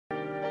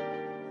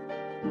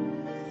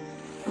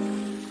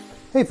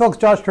Hey folks,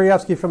 Josh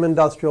Krajewski from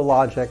Industrial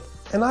Logic,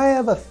 and I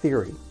have a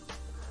theory.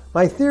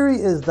 My theory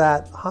is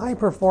that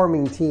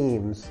high-performing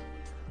teams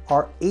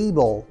are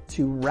able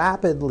to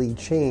rapidly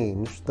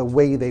change the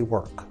way they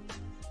work.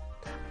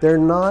 They're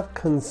not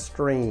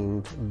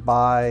constrained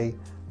by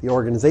the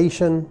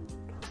organization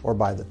or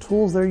by the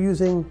tools they're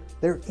using.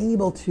 They're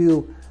able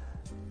to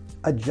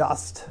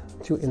adjust,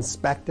 to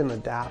inspect and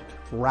adapt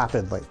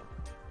rapidly.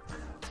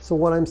 So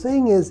what I'm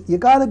saying is you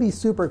got to be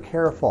super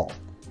careful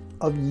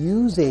of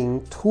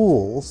using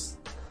tools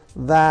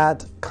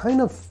that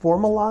kind of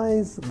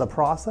formalize the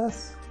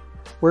process,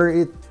 where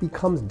it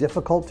becomes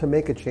difficult to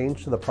make a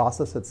change to the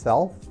process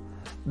itself.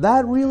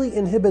 That really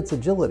inhibits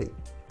agility.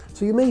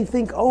 So you may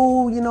think,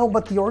 oh,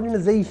 but the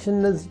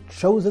organization has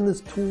chosen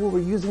this tool, we're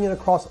using it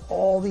across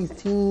all these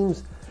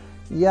teams.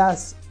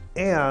 Yes,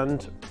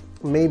 and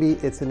maybe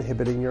it's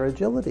inhibiting your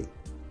agility.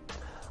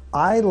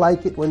 I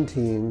like it when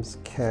teams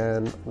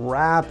can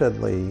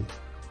rapidly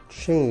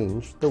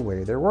change the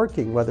way they're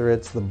working, whether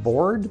it's the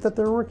board that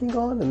they're working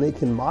on and they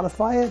can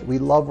modify it. We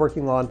love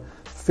working on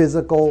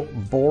physical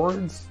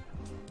boards,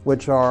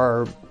 which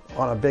are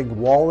on a big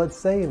wall, let's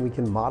say, and we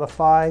can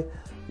modify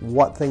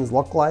what things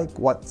look like,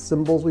 what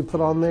symbols we put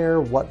on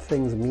there, what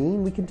things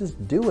mean. We can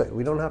just do it.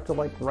 We don't have to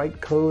write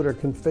code or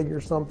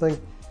configure something.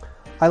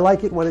 I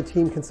like it when a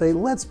team can say,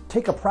 let's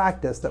take a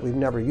practice that we've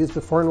never used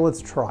before and let's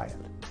try it.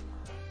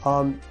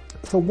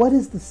 So what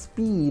is the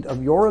speed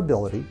of your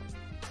ability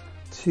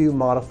to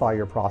modify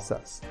your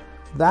process?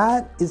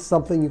 That is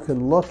something you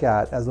can look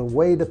at as a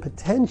way to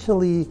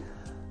potentially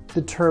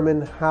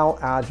determine how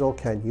agile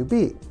can you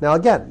be. Now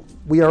again,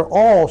 we are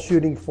all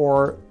shooting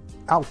for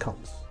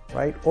outcomes,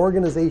 right?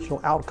 Organizational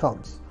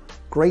outcomes,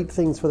 great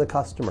things for the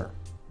customer.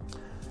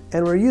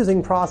 And we're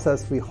using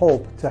process, we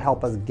hope, to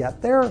help us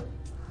get there.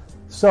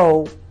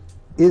 So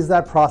is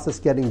that process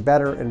getting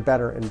better and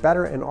better and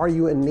better? And are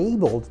you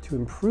enabled to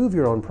improve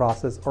your own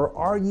process, or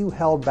are you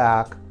held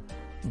back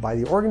by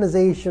the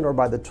organization or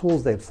by the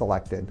tools they've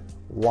selected?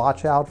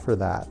 Watch out for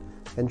that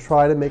and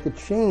try to make a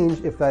change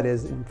if that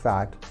is in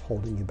fact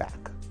holding you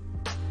back.